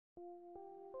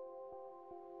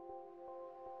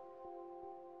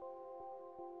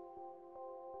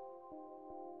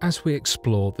As we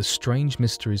explore the strange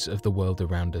mysteries of the world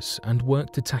around us and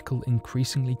work to tackle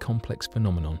increasingly complex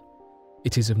phenomenon,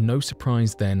 it is of no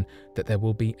surprise then that there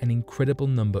will be an incredible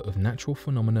number of natural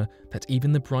phenomena that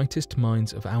even the brightest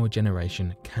minds of our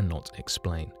generation cannot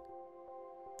explain.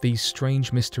 These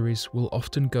strange mysteries will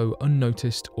often go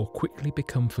unnoticed or quickly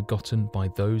become forgotten by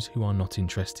those who are not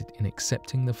interested in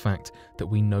accepting the fact that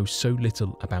we know so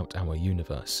little about our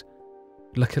universe.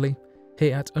 Luckily,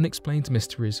 here at Unexplained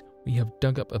Mysteries, we have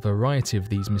dug up a variety of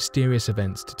these mysterious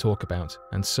events to talk about,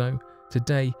 and so,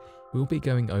 today, we'll be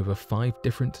going over 5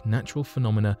 different natural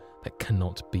phenomena that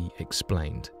cannot be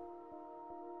explained.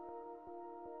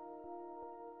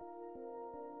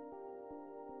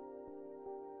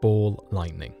 Ball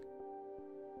lightning.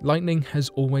 Lightning has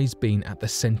always been at the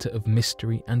center of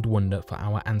mystery and wonder for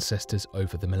our ancestors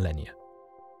over the millennia.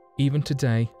 Even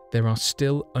today, there are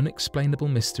still unexplainable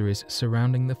mysteries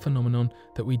surrounding the phenomenon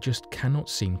that we just cannot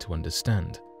seem to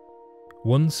understand.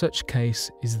 One such case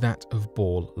is that of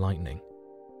ball lightning.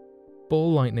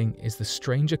 Ball lightning is the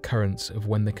strange occurrence of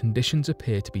when the conditions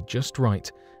appear to be just right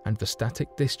and the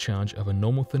static discharge of a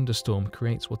normal thunderstorm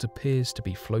creates what appears to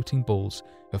be floating balls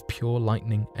of pure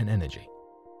lightning and energy.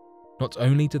 Not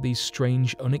only do these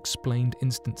strange, unexplained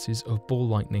instances of ball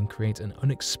lightning create an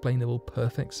unexplainable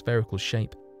perfect spherical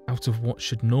shape out of what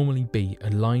should normally be a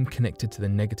line connected to the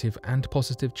negative and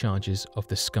positive charges of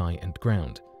the sky and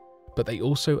ground, but they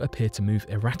also appear to move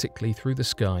erratically through the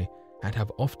sky and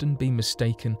have often been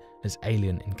mistaken as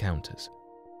alien encounters.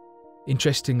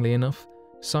 Interestingly enough,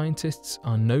 scientists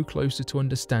are no closer to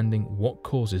understanding what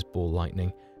causes ball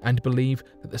lightning and believe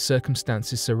that the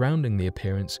circumstances surrounding the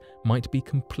appearance might be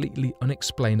completely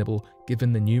unexplainable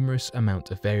given the numerous amount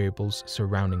of variables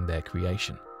surrounding their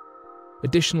creation.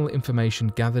 Additional information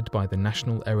gathered by the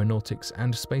National Aeronautics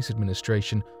and Space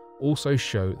Administration also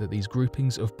show that these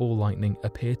groupings of ball lightning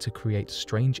appear to create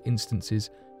strange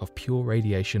instances of pure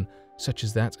radiation such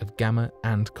as that of gamma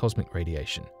and cosmic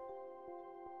radiation.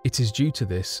 It is due to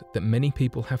this that many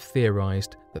people have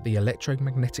theorized that the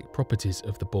electromagnetic properties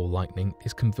of the ball lightning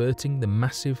is converting the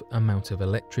massive amount of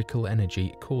electrical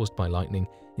energy caused by lightning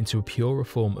into a purer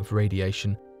form of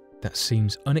radiation that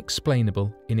seems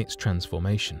unexplainable in its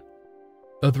transformation.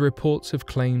 Other reports have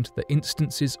claimed that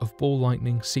instances of ball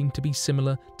lightning seem to be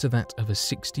similar to that of a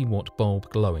 60-watt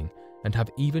bulb glowing and have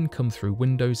even come through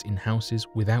windows in houses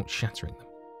without shattering them.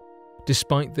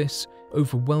 Despite this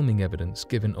overwhelming evidence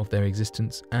given of their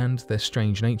existence and their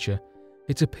strange nature,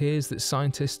 it appears that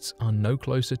scientists are no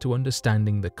closer to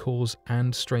understanding the cause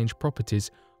and strange properties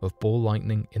of ball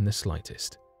lightning in the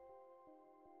slightest.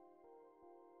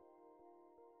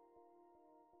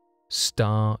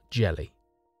 Star jelly.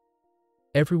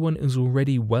 Everyone is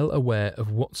already well aware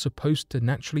of what's supposed to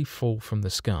naturally fall from the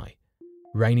sky.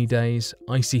 Rainy days,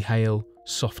 icy hail,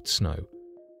 soft snow.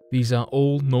 These are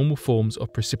all normal forms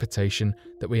of precipitation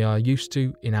that we are used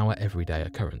to in our everyday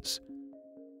occurrence.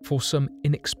 For some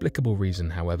inexplicable reason,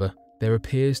 however, there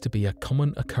appears to be a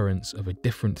common occurrence of a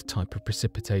different type of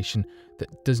precipitation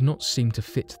that does not seem to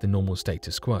fit the normal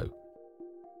status quo.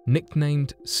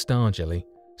 Nicknamed star jelly,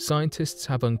 scientists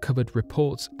have uncovered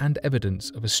reports and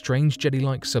evidence of a strange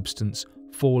jelly-like substance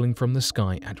falling from the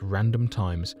sky at random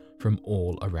times from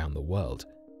all around the world.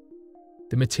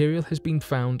 The material has been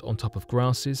found on top of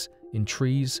grasses, in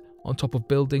trees, on top of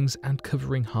buildings and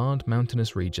covering hard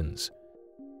mountainous regions.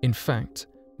 In fact,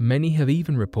 many have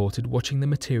even reported watching the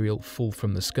material fall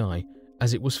from the sky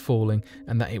as it was falling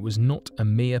and that it was not a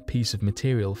mere piece of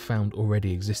material found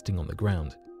already existing on the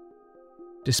ground.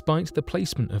 Despite the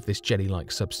placement of this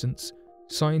jelly-like substance,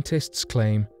 scientists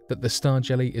claim that the star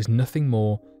jelly is nothing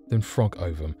more than frog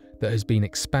ovum that has been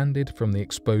expanded from the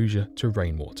exposure to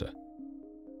rainwater.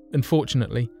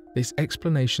 Unfortunately, this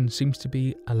explanation seems to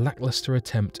be a lackluster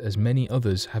attempt as many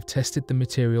others have tested the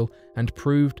material and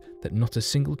proved that not a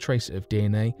single trace of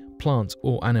DNA, plant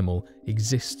or animal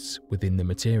exists within the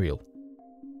material.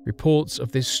 Reports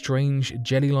of this strange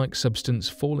jelly-like substance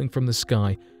falling from the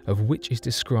sky, of which is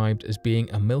described as being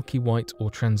a milky white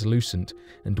or translucent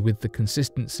and with the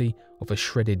consistency of a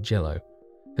shredded jello,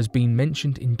 has been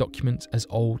mentioned in documents as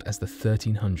old as the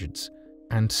 1300s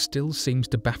and still seems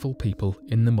to baffle people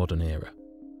in the modern era.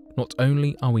 Not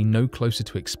only are we no closer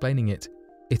to explaining it,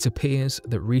 it appears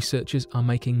that researchers are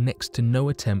making next to no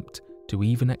attempt to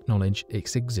even acknowledge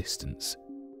its existence.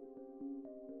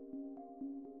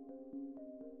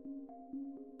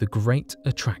 The Great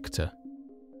Attractor.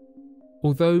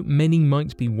 Although many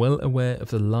might be well aware of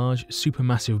the large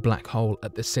supermassive black hole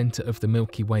at the centre of the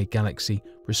Milky Way galaxy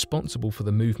responsible for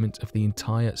the movement of the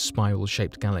entire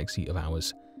spiral-shaped galaxy of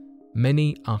ours,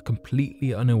 many are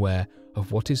completely unaware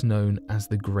of what is known as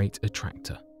the Great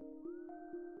Attractor.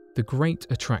 The Great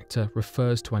Attractor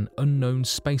refers to an unknown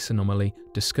space anomaly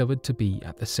discovered to be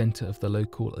at the center of the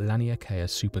local Laniakea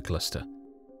supercluster.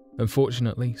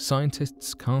 Unfortunately,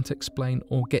 scientists can't explain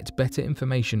or get better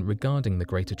information regarding the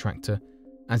Great Attractor,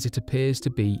 as it appears to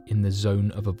be in the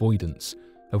zone of avoidance,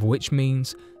 of which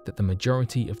means that the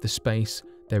majority of the space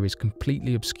there is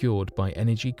completely obscured by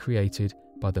energy created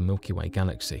by the Milky Way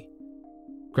galaxy.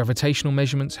 Gravitational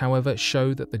measurements, however,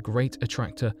 show that the Great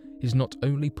Attractor is not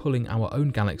only pulling our own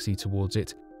galaxy towards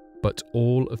it, but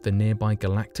all of the nearby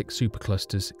galactic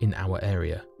superclusters in our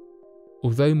area.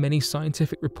 Although many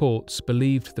scientific reports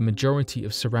believed the majority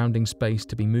of surrounding space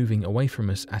to be moving away from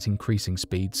us at increasing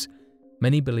speeds,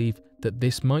 many believe that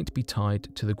this might be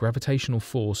tied to the gravitational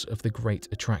force of the Great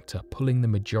Attractor pulling the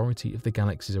majority of the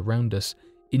galaxies around us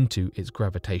into its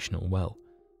gravitational well.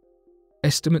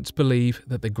 Estimates believe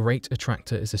that the Great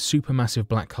Attractor is a supermassive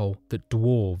black hole that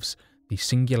dwarfs the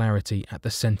singularity at the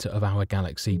center of our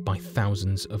galaxy by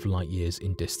thousands of light years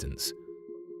in distance.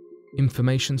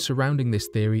 Information surrounding this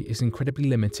theory is incredibly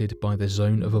limited by the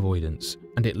zone of avoidance,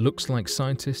 and it looks like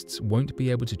scientists won't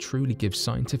be able to truly give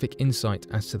scientific insight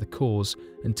as to the cause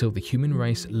until the human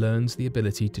race learns the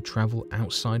ability to travel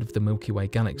outside of the Milky Way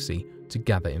galaxy to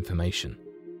gather information.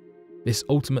 This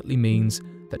ultimately means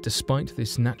that despite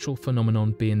this natural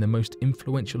phenomenon being the most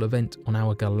influential event on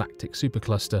our galactic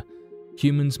supercluster,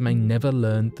 humans may never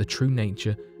learn the true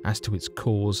nature as to its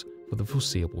cause for the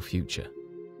foreseeable future.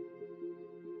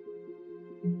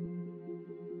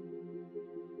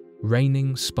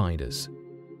 Raining spiders.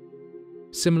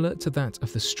 Similar to that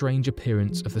of the strange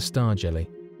appearance of the star jelly,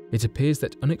 it appears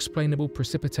that unexplainable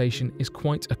precipitation is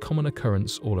quite a common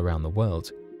occurrence all around the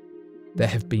world. There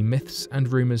have been myths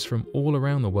and rumours from all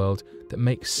around the world that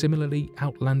make similarly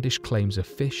outlandish claims of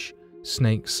fish,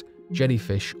 snakes,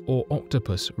 jellyfish or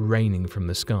octopus raining from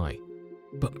the sky.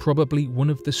 But probably one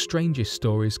of the strangest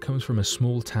stories comes from a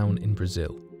small town in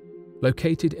Brazil.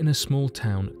 Located in a small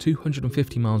town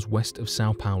 250 miles west of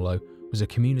Sao Paulo was a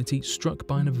community struck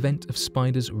by an event of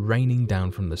spiders raining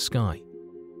down from the sky.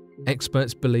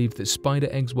 Experts believed that spider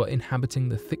eggs were inhabiting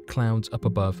the thick clouds up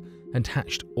above and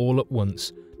hatched all at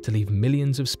once to leave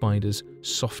millions of spiders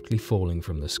softly falling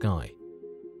from the sky.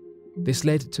 This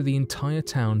led to the entire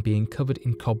town being covered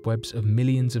in cobwebs of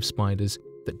millions of spiders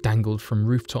that dangled from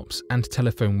rooftops and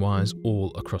telephone wires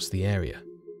all across the area.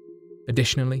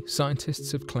 Additionally,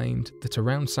 scientists have claimed that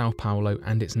around Sao Paulo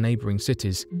and its neighbouring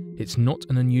cities, it's not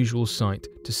an unusual sight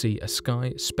to see a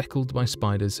sky speckled by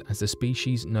spiders, as the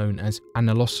species known as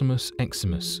Anelosomus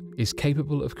eximus is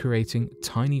capable of creating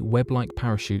tiny web-like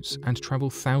parachutes and travel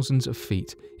thousands of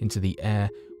feet into the air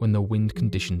when the wind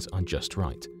conditions are just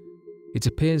right. It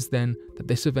appears then that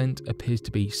this event appears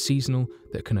to be seasonal,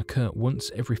 that can occur once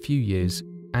every few years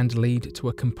and lead to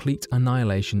a complete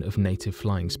annihilation of native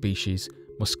flying species,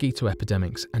 mosquito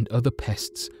epidemics and other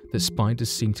pests that spiders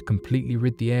seem to completely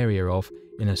rid the area of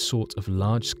in a sort of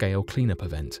large-scale cleanup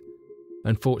event.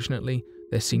 Unfortunately,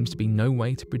 there seems to be no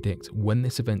way to predict when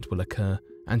this event will occur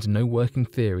and no working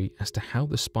theory as to how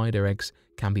the spider eggs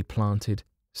can be planted,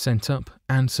 sent up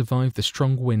and survive the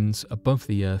strong winds above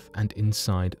the earth and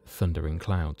inside thundering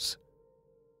clouds.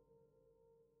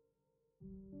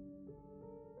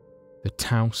 The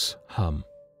Taos hum.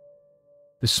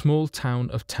 The small town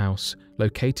of Taos,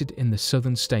 located in the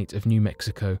southern state of New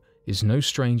Mexico, is no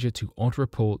stranger to odd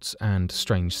reports and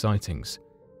strange sightings.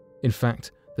 In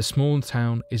fact, the small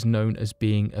town is known as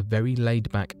being a very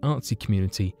laid-back artsy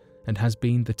community and has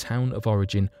been the town of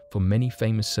origin for many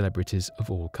famous celebrities of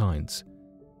all kinds.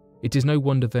 It is no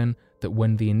wonder then that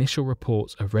when the initial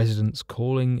reports of residents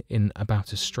calling in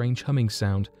about a strange humming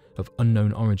sound of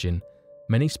unknown origin,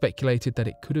 many speculated that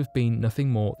it could have been nothing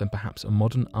more than perhaps a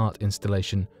modern art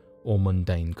installation or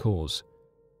mundane cause.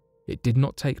 It did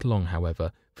not take long,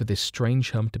 however, for this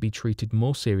strange hum to be treated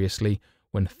more seriously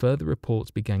when further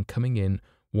reports began coming in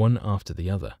one after the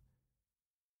other.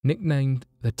 Nicknamed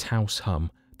the Taos hum,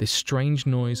 this strange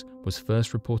noise was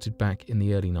first reported back in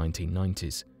the early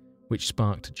 1990s, which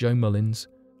sparked Joe Mullins,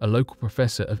 a local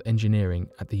professor of engineering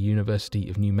at the University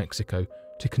of New Mexico,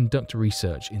 to conduct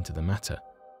research into the matter.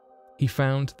 He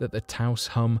found that the Taos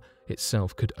hum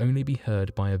itself could only be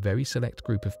heard by a very select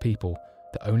group of people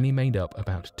that only made up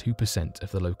about 2%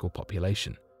 of the local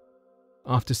population.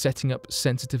 After setting up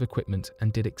sensitive equipment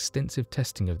and did extensive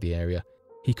testing of the area,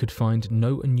 he could find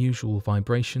no unusual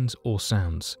vibrations or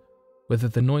sounds. Whether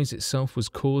the noise itself was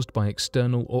caused by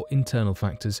external or internal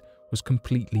factors was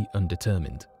completely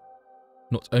undetermined.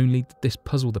 Not only did this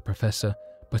puzzle the professor,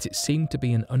 but it seemed to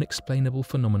be an unexplainable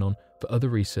phenomenon for other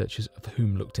researchers of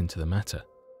whom looked into the matter.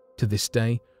 To this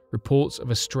day, reports of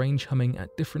a strange humming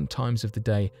at different times of the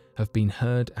day have been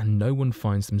heard, and no one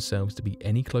finds themselves to be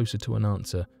any closer to an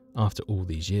answer after all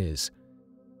these years.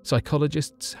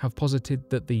 Psychologists have posited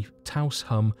that the Taos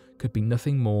hum could be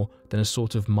nothing more than a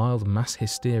sort of mild mass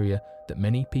hysteria that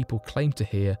many people claim to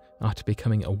hear after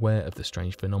becoming aware of the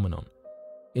strange phenomenon.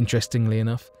 Interestingly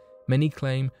enough, many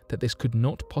claim that this could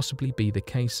not possibly be the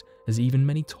case, as even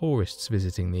many tourists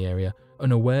visiting the area,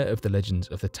 unaware of the legends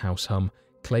of the Taos hum,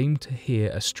 claim to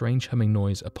hear a strange humming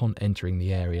noise upon entering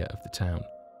the area of the town.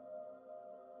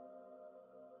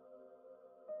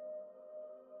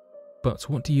 But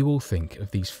what do you all think of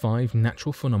these 5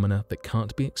 natural phenomena that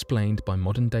can't be explained by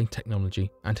modern-day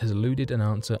technology and has eluded an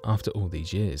answer after all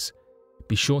these years?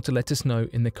 Be sure to let us know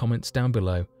in the comments down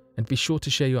below, and be sure to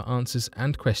share your answers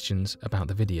and questions about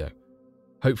the video.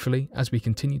 Hopefully, as we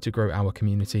continue to grow our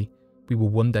community, we will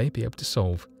one day be able to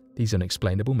solve these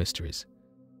unexplainable mysteries.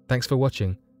 Thanks for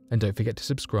watching, and don't forget to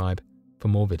subscribe for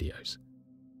more videos.